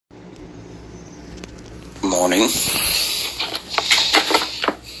morning.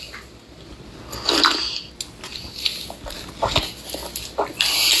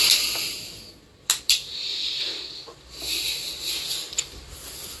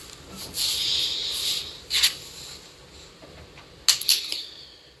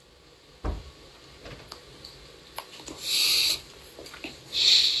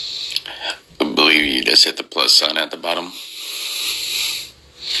 I believe you just hit the plus sign at the bottom.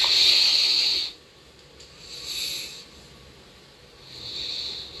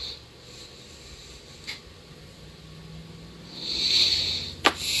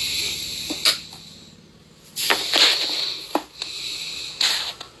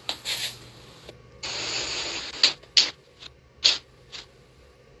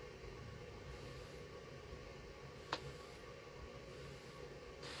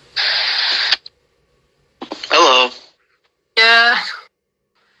 Hello. Yeah,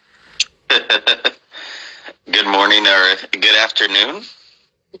 Good morning or good afternoon.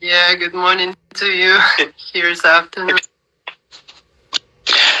 yeah, good morning to you. Here's afternoon.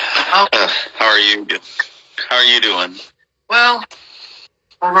 Oh, How are you? How are you doing? well,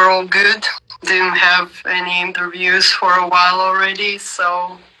 overall good. Didn't have any interviews for a while already,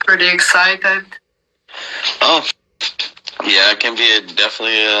 so pretty excited. Oh, yeah, it can be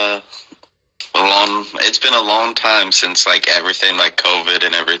definitely a long. It's been a long time since like everything, like COVID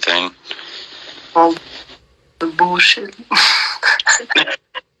and everything. All the bullshit.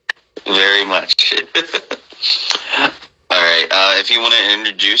 Very much. All right. If you want to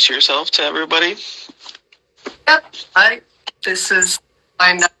introduce yourself to everybody. Yep, hi. This is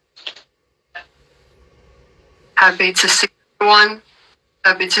I'm happy to see everyone.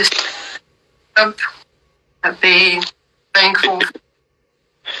 Happy to see you. Happy, thankful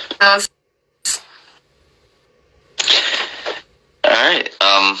for us. All right.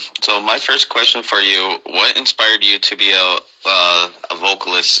 So my first question for you: what inspired you to be a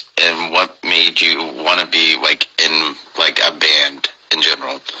vocalist, and what made you want to be like in like a band in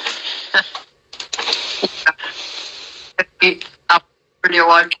general? I'm pretty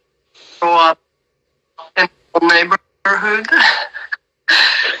lucky to grow up in a neighborhood.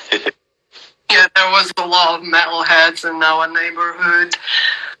 Yeah, there was a lot of metalheads in our neighborhood.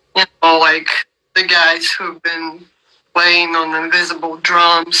 You know, like the guys who've been playing on invisible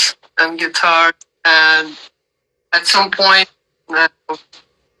drums and guitar. And at some point, you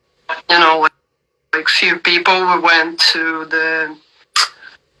know, like few people, we went to the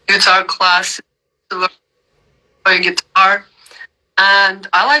guitar class to learn to play guitar. And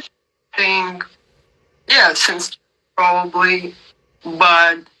I like to sing, yeah, since probably,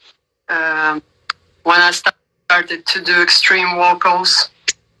 but when I started to do extreme vocals,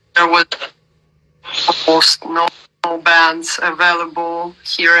 there was almost no bands available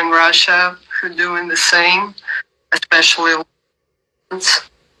here in Russia who doing the same, especially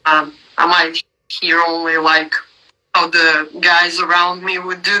I might hear only like how the guys around me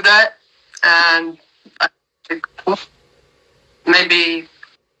would do that, and I think maybe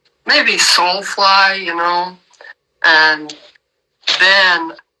Soulfly, you know, and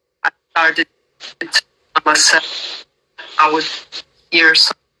then I started to myself. I would hear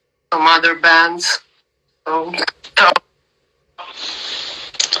some other bands. So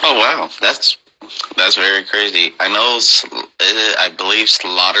Oh wow, that's very crazy. I know. I believe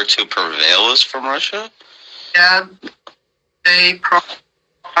Slaughter to Prevail is from Russia. yeah, they probably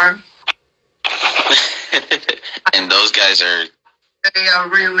are. And those guys are. They are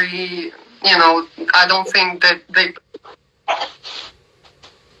really, you know, I don't think that they.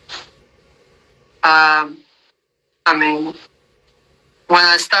 I mean, when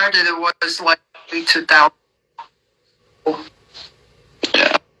I started, it was like 2000.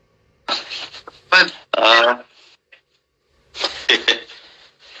 Yeah. But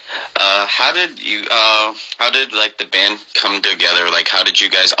how did like the band come together? Like, how did you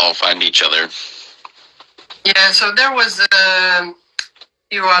guys all find each other? yeah, so there was a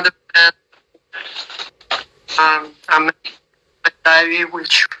few other bands. I met Ivy,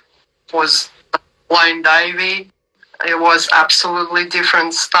 which was Blind Ivy. It was absolutely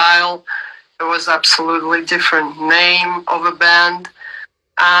different style. It was absolutely different name of a band,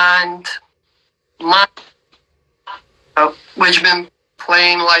 and my which been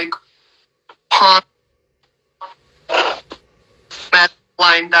playing like punk, metal,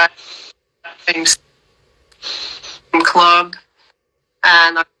 Blind Ivy, same club,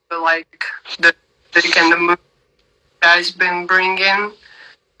 and I feel like the and the mood guys been bringing,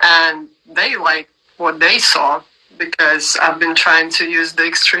 and they like what they saw, because I've been trying to use the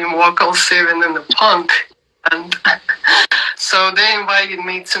extreme vocals even in the punk, And so they invited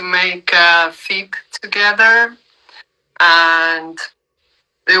me to make a feat together, and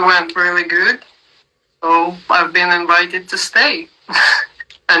it went really good. So I've been invited to stay.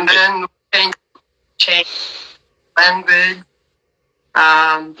 And then change language,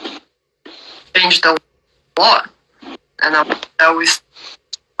 changed a lot, and I'm always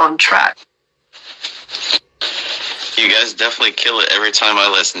on track. You guys definitely kill it every time I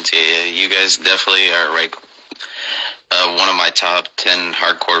listen to you. You guys definitely are like one of my top 10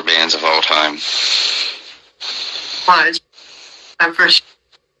 hardcore bands of all time. Much. I appreciate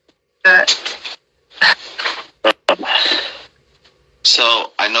that.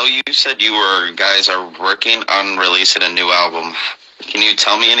 So I know you said you guys are working on releasing a new album. Can you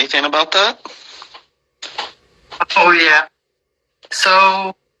tell me anything about that? Oh yeah.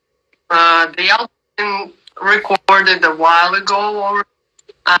 So the album recorded a while ago already,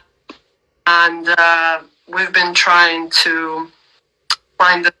 and we've been trying to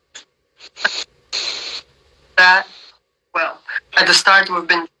find that. Well, at the start we've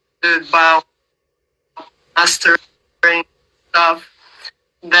been doing about mastering stuff.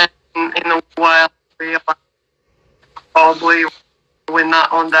 Then in a while we realized probably we're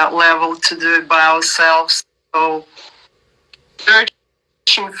not on that level to do it by ourselves. So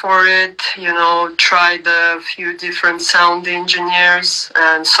searching for it, tried a few different sound engineers,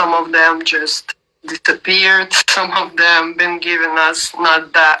 and some of them just disappeared. Some of them been giving us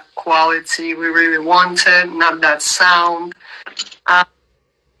not that quality we really wanted, not that sound.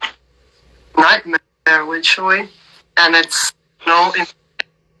 Nightmare, literally. And it's, in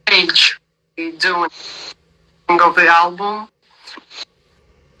stage we doing of the album.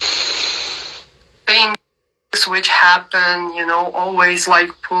 Things which happen, always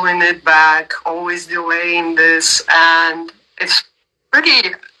like pulling it back, always delaying this, and it's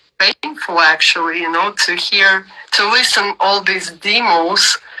pretty painful actually, to listen all these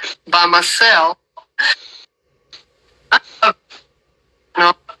demos by myself.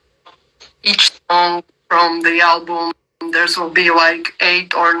 Each song from the album, there will be like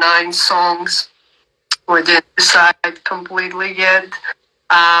 8 or 9 songs. We didn't decide completely yet.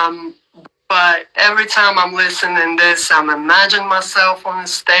 But every time I'm listening this, I'm imagining myself on the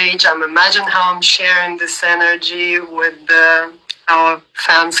stage. I'm imagining how I'm sharing this energy with our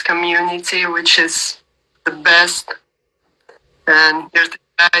fans community, which is the best. And here's the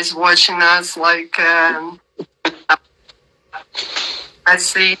guys watching us like, I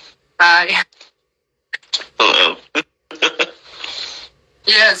see. Hi. Hello.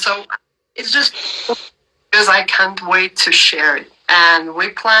 Yeah, so it's just because I can't wait to share it. And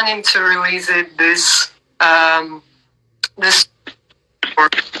we're planning to release it this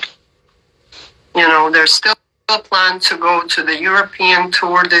there's still a plan to go to the European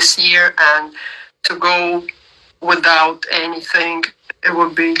tour this year, and to go without anything, it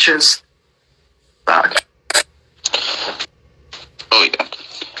would be just that. Oh yeah.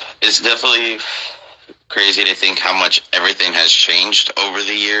 It's definitely crazy to think how much everything has changed over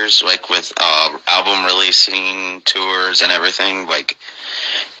the years, like with album releasing, tours, and everything. Like,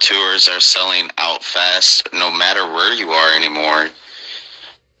 tours are selling out fast, no matter where you are anymore.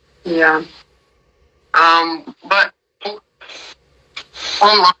 Yeah. But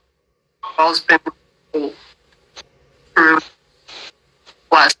online has been through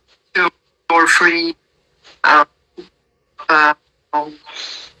last 2 or 3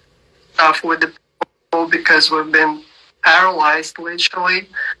 stuff with the people, because we've been paralyzed literally,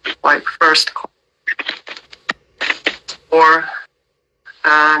 like first or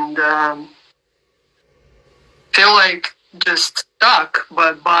and feel like just stuck.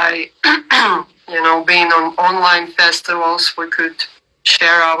 But by being on online festivals, we could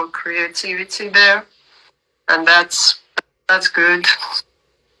share our creativity there, and that's good.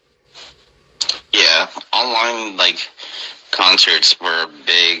 Yeah, online concerts were a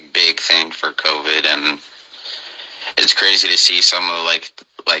big thing for COVID, and it's crazy to see some of like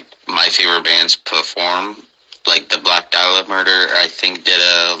my favorite bands perform. Like the Black Dahlia Murder, I think, did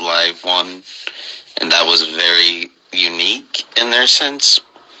a live one, and that was very unique in their sense.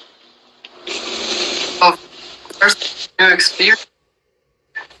 First new experience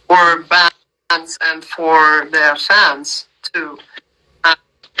for bands and for their fans too.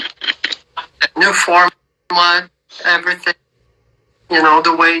 New format, everything.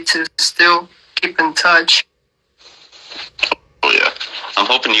 The way to still keep in touch. Oh yeah, I'm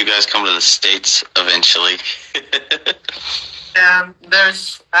hoping you guys come to the States eventually. And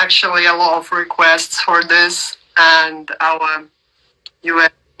there's actually a lot of requests for this, and our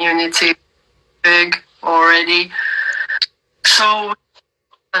US community big already. So,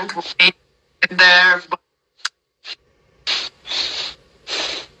 and we there, but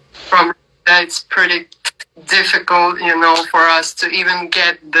from Russia, it's pretty difficult, for us to even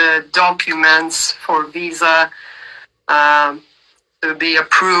get the documents for visa to be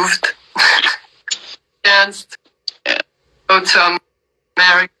approved. Chance to go to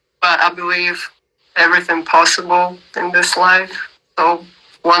America, but I believe everything possible in this life. So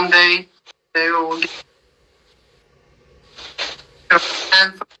one day they will get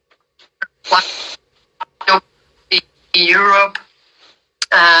Europe.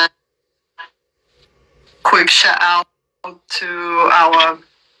 And quick shout out to our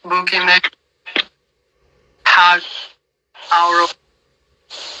booking agent, how our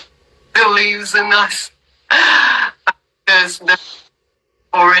believes in us, because they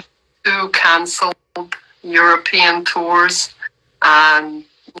already canceled European tours, and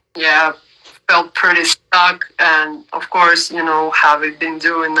felt pretty stuck. And of course, having been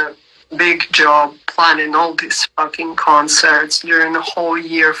doing a big job planning all these fucking concerts during the whole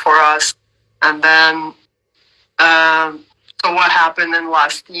year for us, and then so what happened in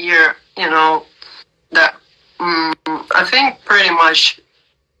last year, that I think pretty much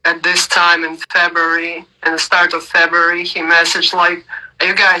at this time in February, in the start of February, he messaged like, "Are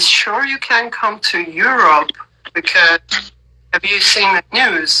you guys sure you can come to Europe? Because have you seen the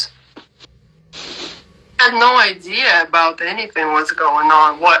news?" I had no idea about anything was going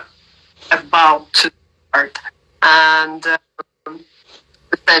on, what about to start, and I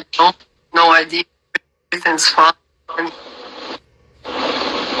said no idea, everything's fine.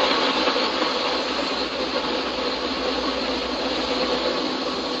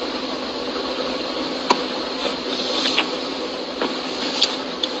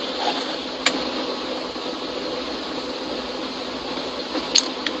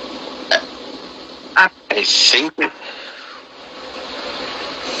 I think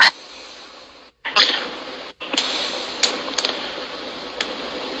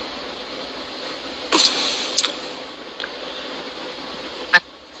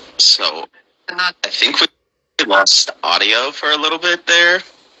so. I think we lost audio for a little bit there.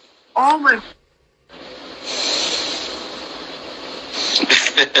 Oh my.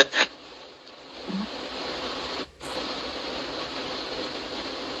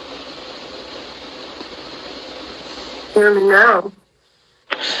 Hear me now?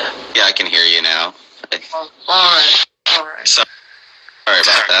 Yeah, I can hear you now. All right. Sorry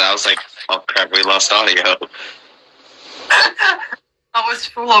about that. I was like, oh crap, we lost audio. I was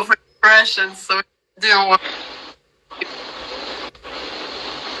full of expressions, so it didn't work.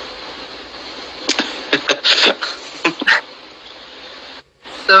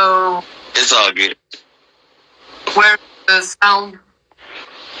 So it's all good. Where's the sound?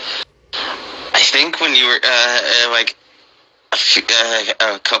 I think when you were like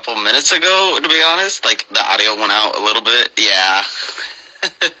a couple minutes ago, to be honest, like the audio went out a little bit. Yeah.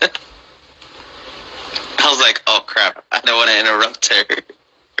 I was like, oh crap, I don't want to interrupt her.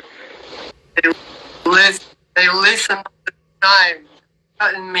 They listen all the time,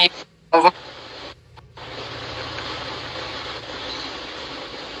 cutting me over.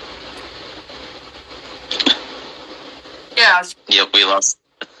 Yes. Yep, we lost.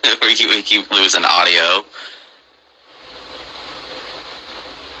 we keep losing audio.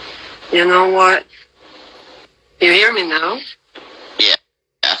 You know what? You hear me now? Yeah.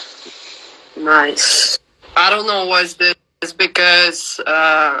 Nice. I don't know what's this because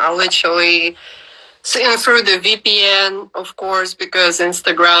I literally seeing through the VPN, of course, because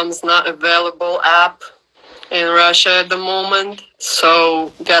Instagram's not available app in Russia at the moment.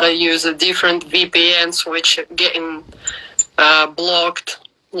 So gotta use a different VPNs, which getting blocked,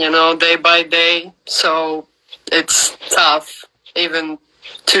 day by day. So it's tough even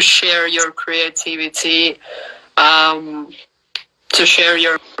to share your creativity, to share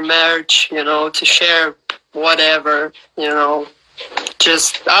your merch, to share whatever,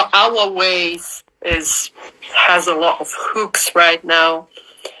 just our ways has a lot of hooks right now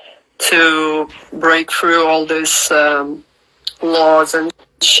to break through all these laws and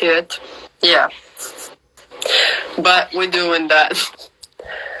shit. Yeah. But we're doing that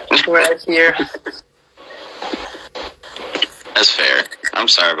right here. That's fair. I'm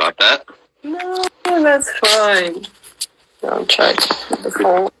sorry about that. No, that's fine. I'll check the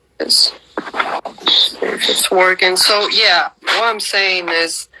phone is if it's working. So yeah, what I'm saying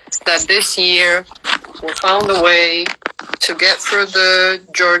is that this year we found a way to get through the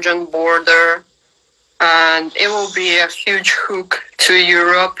Georgian border, and it will be a huge hook to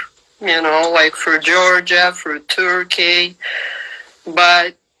Europe, like through Georgia, through Turkey.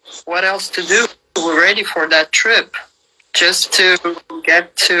 But what else to do? We're ready for that trip, just to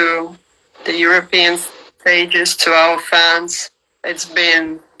get to the European stages to our fans. It's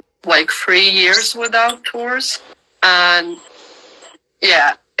been like 3 years without tours, and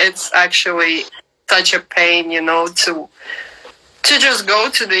yeah, it's actually such a pain, to just go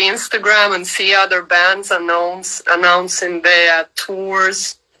to the Instagram and see other bands announcing their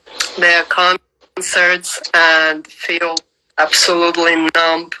tours, their concerts, and feel absolutely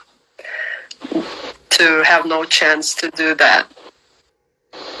numb to have no chance to do that.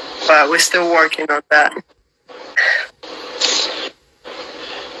 But we're still working on that.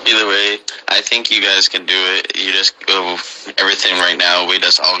 Either way, I think you guys can do it. You just go everything right now. We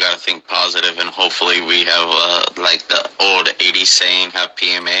just all got to think positive, and hopefully we have, like the old 80s saying, have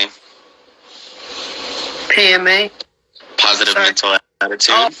PMA. PMA? Positive mental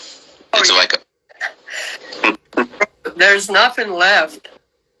attitude. Oh, it's yeah. like There's nothing left.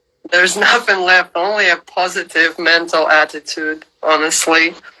 There's nothing left. Only a positive mental attitude,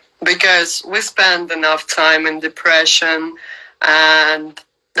 honestly. Because we spend enough time in depression, and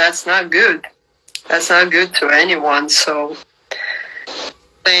that's not good. That's not good to anyone. So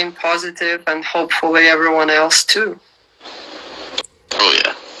staying positive, and hopefully everyone else too. Oh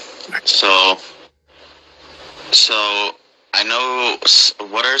yeah. So I know.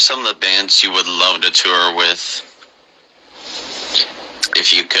 What are some of the bands you would love to tour with,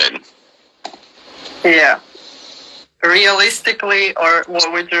 if you could? Yeah. Realistically, or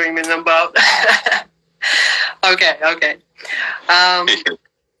what we're dreaming about? Okay.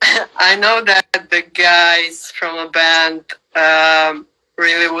 I know that the guys from a band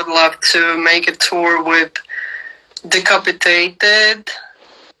really would love to make a tour with Decapitated,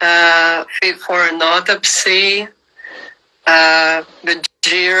 Fit for an Autopsy,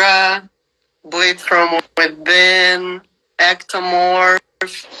 Gojira, Bleed from Within, Ectomorph.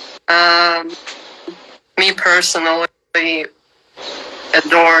 Me personally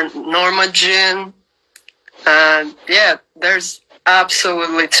adore Norma Jean. And yeah, there's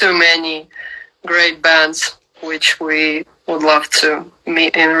absolutely too many great bands which we would love to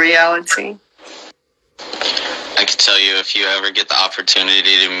meet in reality. I can tell you, if you ever get the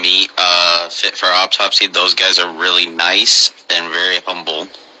opportunity to meet Fit for Autopsy, those guys are really nice and very humble.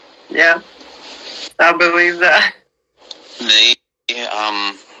 Yeah, I believe that. They,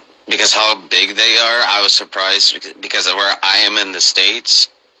 because how big they are, I was surprised because of where I am in the States.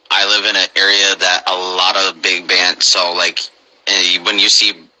 I live in an area that a lot of big bands, so like when you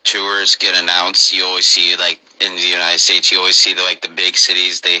see tours get announced, you always see, like in the United States, you always see the big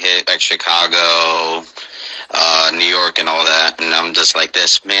cities they hit, like Chicago, New York and all that. And I'm just like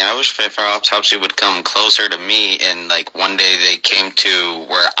this, man, I wish Fit for Autopsy would come closer to me. And like one day they came to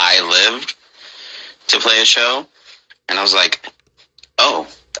where I lived to play a show. And I was like, oh,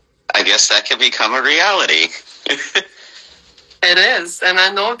 I guess that could become a reality. It is. And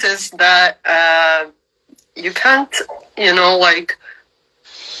I noticed that you can't,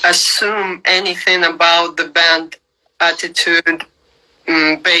 assume anything about the band attitude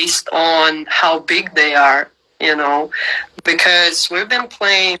based on how big they are, because we've been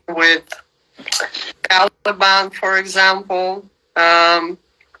playing with Caliban, for example, and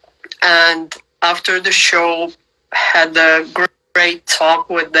after the show, had a great talk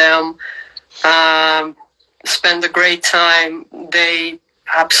with them, spent a great time. They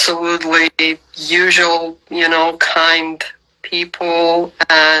absolutely usual, kind people,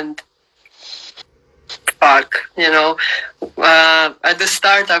 and fuck, at the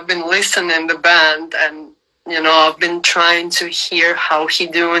start I've been listening to the band, and I've been trying to hear how he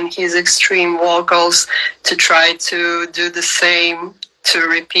doing his extreme vocals, to try to do the same, to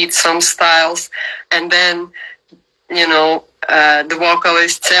repeat some styles, and then the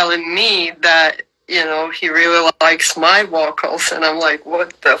vocalist telling me that he really likes my vocals, and I'm like,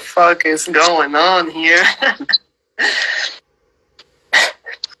 what the fuck is going on here?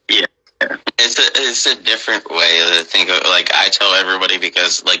 Yeah, it's a different way to think of. Like, I tell everybody,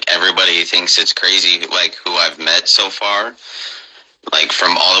 because like everybody thinks it's crazy, like who I've met so far, like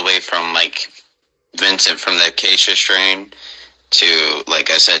from all the way from like Vincent from the Acacia Strain to, like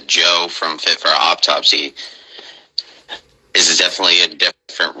I said, Joe from Fit for Autopsy, is definitely a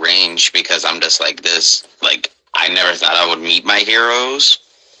different range, because I'm just like this. Like, I never thought I would meet my heroes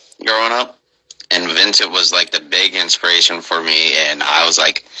growing up. And Vincent was like the big inspiration for me. And I was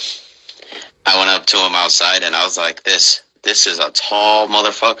like, I went up to him outside and I was like, this is a tall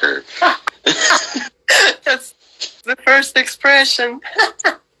motherfucker. That's the first expression.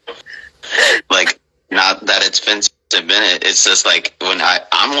 Like, not that it's Vincent Bennett. It's just like, when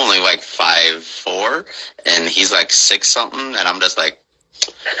I'm only like 5'4", and he's like 6 something, and I'm just like,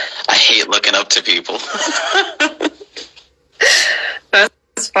 I hate looking up to people.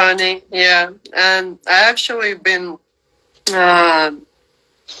 That's funny. Yeah, and I actually been uh,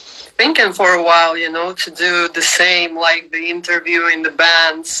 thinking for a while, to do the same, like the interviewing the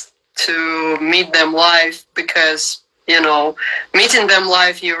bands to meet them live, because meeting them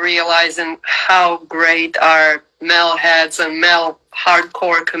live, you realizing how great our metalheads and metal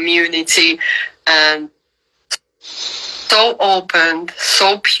hardcore community, and so open,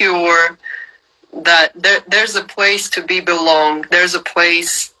 so pure, that there's a place to be belong. There's a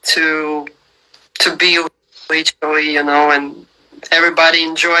place to be with each other, and everybody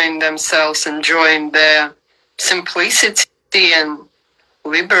enjoying themselves, enjoying their simplicity and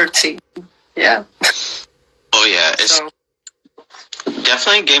liberty. Yeah. Oh yeah, it's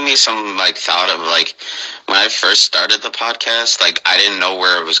definitely gave me some thought of when I first started the podcast, I didn't know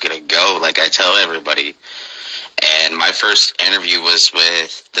where it was gonna go. I tell everybody. And my first interview was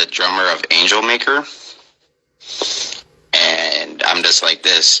with the drummer of Angel Maker. And I'm just like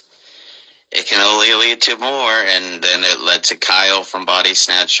this. It can only lead to more. And then it led to Kyle from Body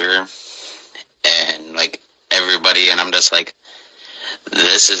Snatcher. And everybody. And I'm just like,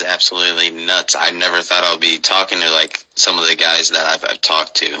 this is absolutely nuts. I never thought I'd be talking to some of the guys that I've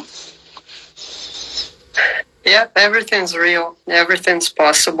talked to. Yeah, everything's real. Everything's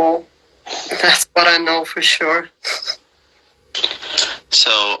possible. That's what I know for sure.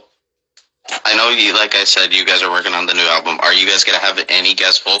 So, I know you, like I said, you guys are working on the new album. Are you guys going to have any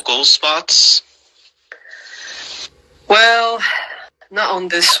guest vocal spots? Well, not on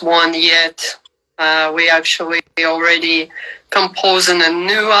this one yet. We actually already composing a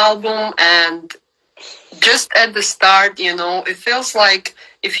new album, and just at the start, it feels like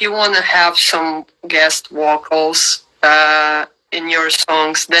if you want to have some guest vocals in your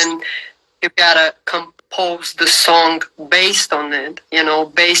songs, then you gotta compose the song based on it,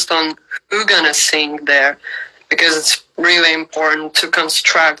 based on who's gonna sing there, because it's really important to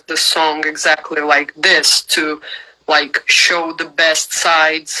construct the song exactly like this, to show the best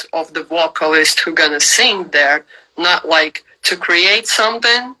sides of the vocalist who's gonna sing there, not to create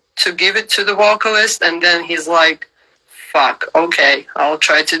something, to give it to the vocalist, and then he's like, fuck, okay, I'll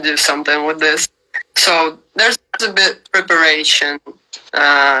try to do something with this. So there's a bit preparation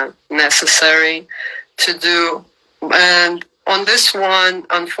necessary to do. And on this one,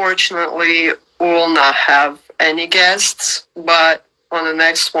 unfortunately, we will not have any guests, but on the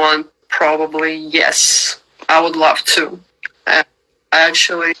next one, probably yes. I would love to. I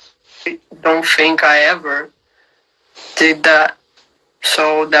actually don't think I ever did that.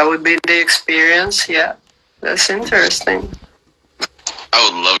 So that would be the experience. Yeah, that's interesting. I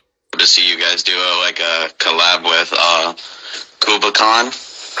would love to see you guys do a collab with Kublai Khan.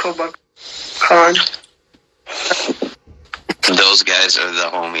 Kublai Khan. Those guys are the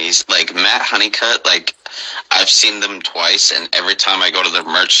homies. Matt Honeycutt, I've seen them twice, and every time I go to the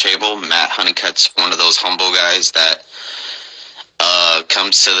merch table, Matt Honeycutt's one of those humble guys that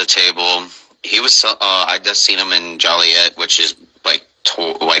comes to the table. He was, I just seen him in Joliet, which is a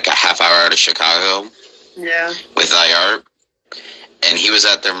half hour out of Chicago. Yeah. With IART. And he was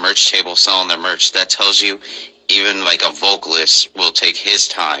at their merch table selling their merch. That tells you even a vocalist will take his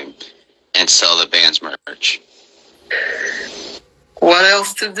time and sell the band's merch. What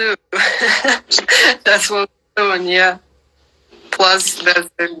else to do? That's what we're doing, yeah. Plus, that's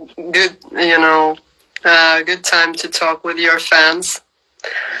a good, good time to talk with your fans.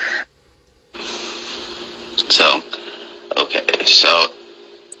 So, okay, so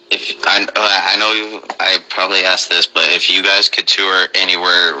if I know I probably asked this, but if you guys could tour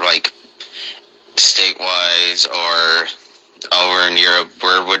anywhere, state-wise or over in Europe,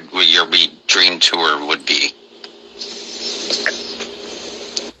 where would your dream tour would be?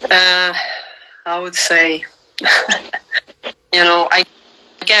 I would say, I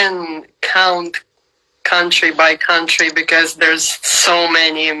can count country by country because there's so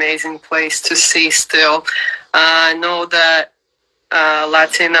many amazing places to see still. I know that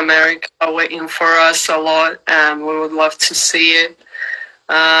Latin America are waiting for us a lot, and we would love to see it.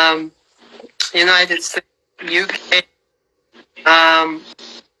 United States, UK,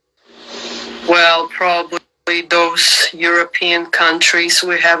 well, probably those European countries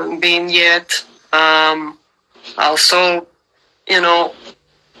we haven't been yet. Also,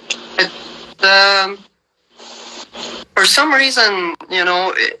 for some reason,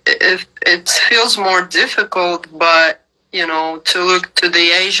 it feels more difficult, but, to look to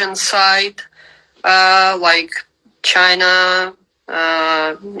the Asian side, like China,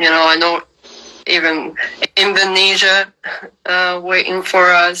 I know even Indonesia waiting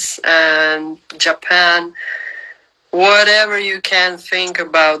for us, and Japan. Whatever you can think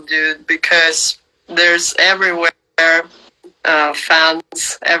about, dude, because there's everywhere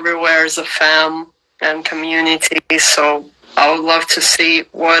fans. Everywhere is a fan and community. So I would love to see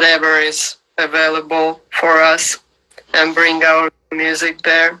whatever is available for us and bring our music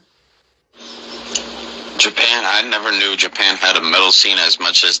there. Japan, I never knew Japan had a metal scene as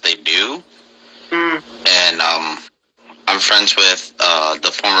much as they do. And I'm friends with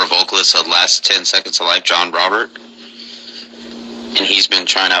the former vocalist of Last 10 Seconds of Life, John Robert. And he's been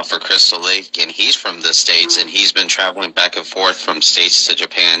trying out for Crystal Lake, and he's from the States, and he's been traveling back and forth from States to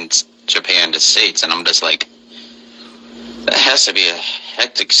Japan to States. And I'm just like, that has to be a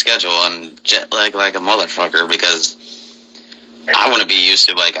hectic schedule and jet lag like a motherfucker, because I want to be used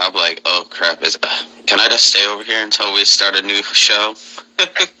to, like, I'm like, oh crap, can I just stay over here until we start a new show?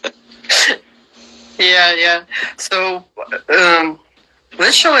 Yeah. So,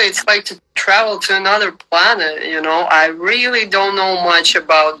 literally, it's like to travel to another planet, you know. I really don't know much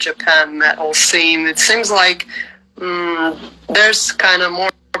about Japan metal scene. It seems like there's kind of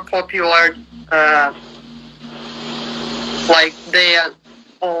more popular, like they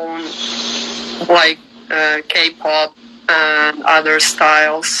own, like K-pop and other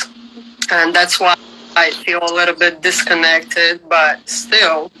styles. And that's why I feel a little bit disconnected, but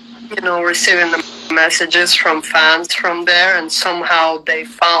still, you know, receiving the messages from fans from there, and somehow they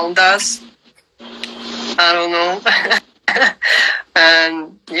found us. I don't know.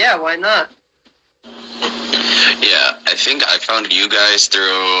 And yeah, why not? Yeah, I think I found you guys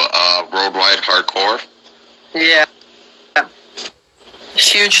through Worldwide Hardcore. Yeah.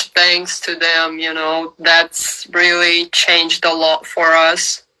 Huge thanks to them, you know, that's really changed a lot for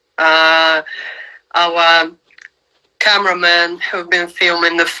us. Our cameraman who've been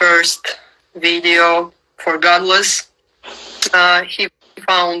filming the first video for Godless, he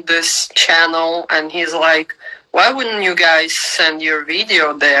found this channel and he's like, why wouldn't you guys send your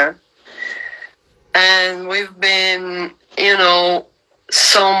video there? And we've been, you know,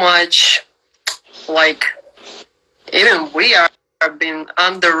 so much, like, even we are been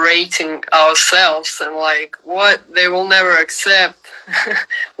underrating ourselves and like, what, they will never accept.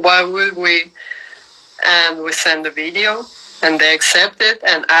 Why would we? And we sent the video and they accepted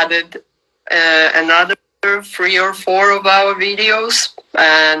and added another 3 or 4 of our videos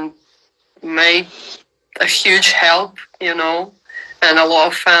and made a huge help, you know, and a lot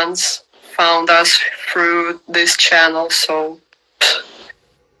of fans found us through this channel. So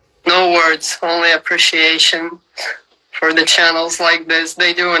no words, only appreciation for the channels like this.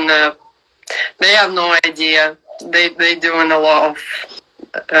 They have no idea. They doing a lot of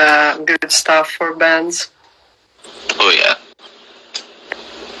good stuff for bands. Oh yeah.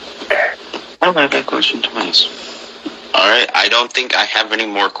 I'll have that question twice. Alright, I don't think I have any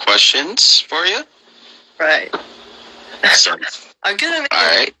more questions for you. Right. So, I couldn't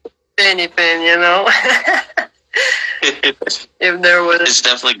alright. anything, you know. If there was, it's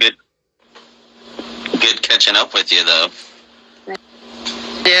definitely good catching up with you though.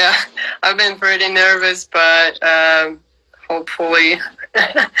 Yeah, I've been pretty nervous, but hopefully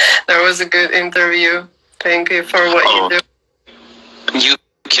there was a good interview. Thank you for what you do. You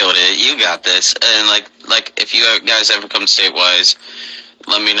killed it. You got this. And like if you guys ever come statewide,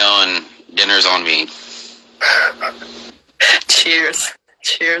 let me know and dinner's on me. Cheers,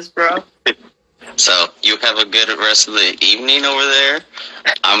 bro. So you have a good rest of the evening over there.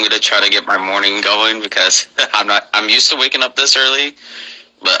 I'm gonna try to get my morning going because I'm used to waking up this early.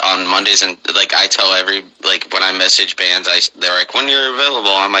 But on Mondays and like I tell when I message bands, they're like, when you're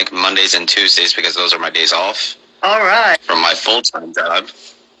available, I'm like Mondays and Tuesdays because those are my days off. All right. From my full-time job.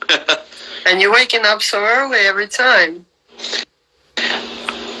 And you're waking up so early every time.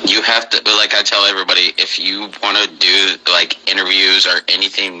 You have to, like I tell everybody, if you want to do like interviews or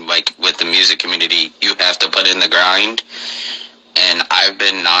anything like with the music community, you have to put in the grind. And I've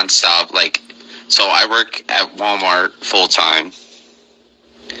been nonstop, so I work at Walmart full-time.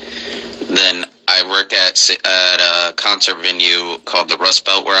 Then I work at a concert venue called the Rust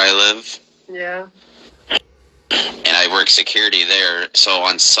Belt where I live. Yeah. And I work security there. So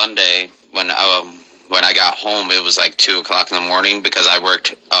on Sunday, when I got home, it was like 2 o'clock in the morning because I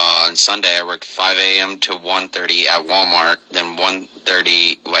worked on Sunday. I worked 5 a.m. to 1:30 at Walmart, then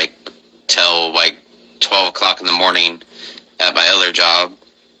 1:30 till 12 o'clock in the morning at my other job.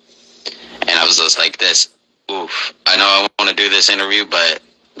 And I was just like this, oof, I know I want to do this interview, but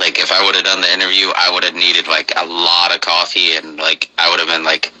if I would have done the interview, I would have needed a lot of coffee and I would have been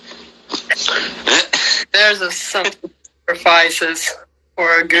there's some sacrifices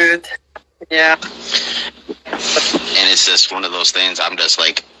for a good, yeah. And it's just one of those things. I'm just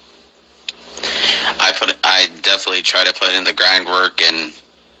I definitely try to put in the grind work, and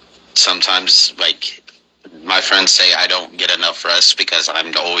sometimes my friends say I don't get enough rest because I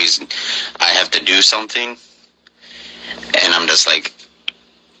have to do something, and I'm just like,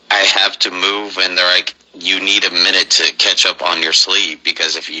 I have to move, and they're like, you need a minute to catch up on your sleep,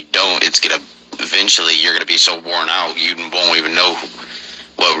 because if you don't, eventually you're gonna be so worn out you won't even know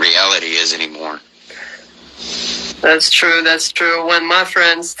what reality is anymore. That's true. When my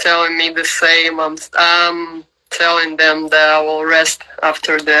friends telling me the same, I'm telling them that I will rest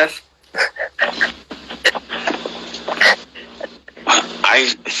after death.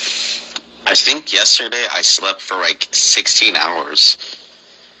 I think yesterday I slept for like 16 hours.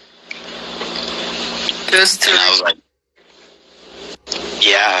 And I was like,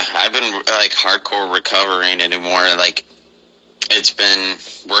 yeah, I've been like hardcore recovering anymore. Like, it's been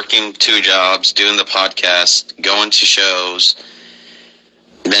working 2 jobs, doing the podcast, going to shows,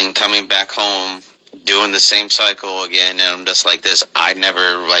 then coming back home, doing the same cycle again, and I'm just like this. I'm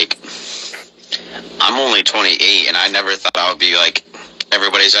only 28, and I never thought I would be like,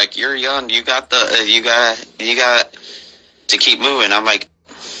 everybody's like, you're young, you got to keep moving. I'm like,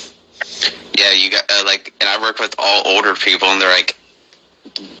 yeah, you got and I work with all older people, and they're like,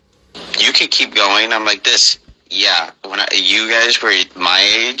 you can keep going. I'm like this. Yeah, when you guys were my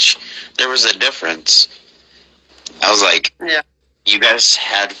age, there was a difference. I was like, yeah, you guys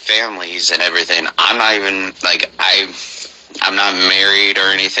had families and everything. I'm not even I'm not married or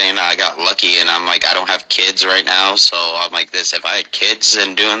anything. I got lucky, and I'm like, I don't have kids right now, so I'm like this. If I had kids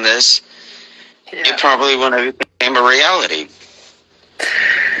and doing this, it probably wouldn't have became a reality.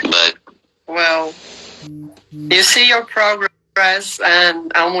 But well, you see your progress,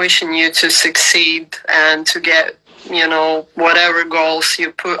 and I'm wishing you to succeed and to get, whatever goals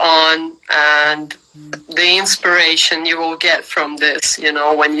you put on, and the inspiration you will get from this,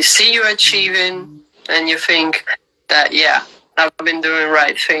 when you see you achieving and you think that, yeah, I've been doing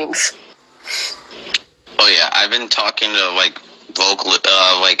right things. Oh yeah, I've been talking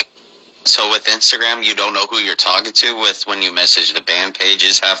to so with Instagram, you don't know who you're talking to when you message the band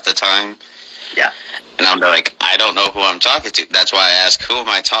pages half the time. Yeah. And I'm like, I don't know who I'm talking to. That's why I ask, who am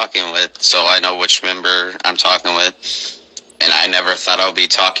I talking with? So I know which member I'm talking with. And I never thought I would be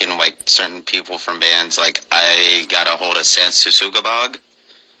talking to certain people from bands. Like, I got a hold of Sans Susugabog.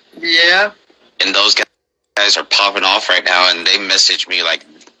 Yeah. And those guys are popping off right now, and they message me like,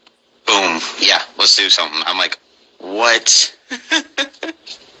 boom, yeah, let's do something. I'm like, what?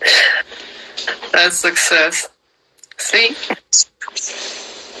 That's success. See?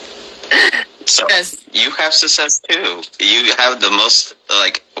 So yes. You have success too. You have the most,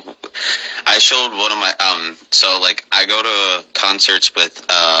 I showed one of my, I go to concerts with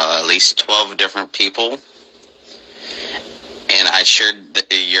at least 12 different people, and I shared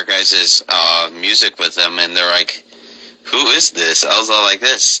your guys' music with them, and they're like, who is this? I was all like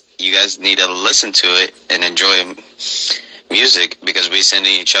this. You guys need to listen to it and enjoy music, because we send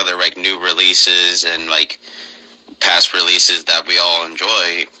each other new releases and past releases that we all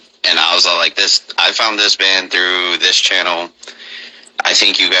enjoy. And I was all like this. I found this band through this channel. I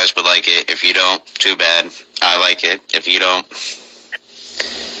think you guys would like it. If you don't, too bad. I like it. If you don't.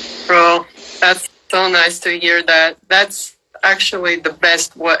 Bro, that's so nice to hear that. That's actually the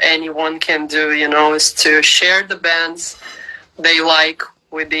best what anyone can do, is to share the bands they like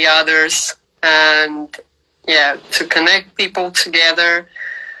with the others, and yeah, to connect people together.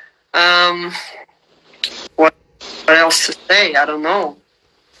 What else to say? I don't know.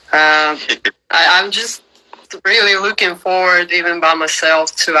 I'm just really looking forward, even by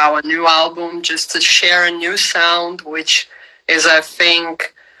myself, to our new album, just to share a new sound, which is, I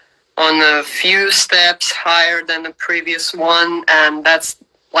think, on a few steps higher than the previous one, and that's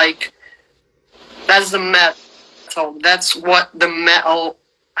the metal. That's what the metal,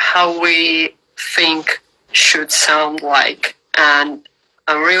 how we think should sound like, and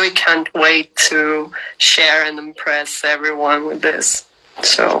I really can't wait to share and impress everyone with this.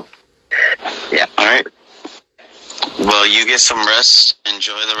 So, yeah. All right. Well, you get some rest.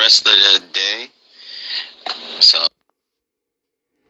 Enjoy the rest of the day.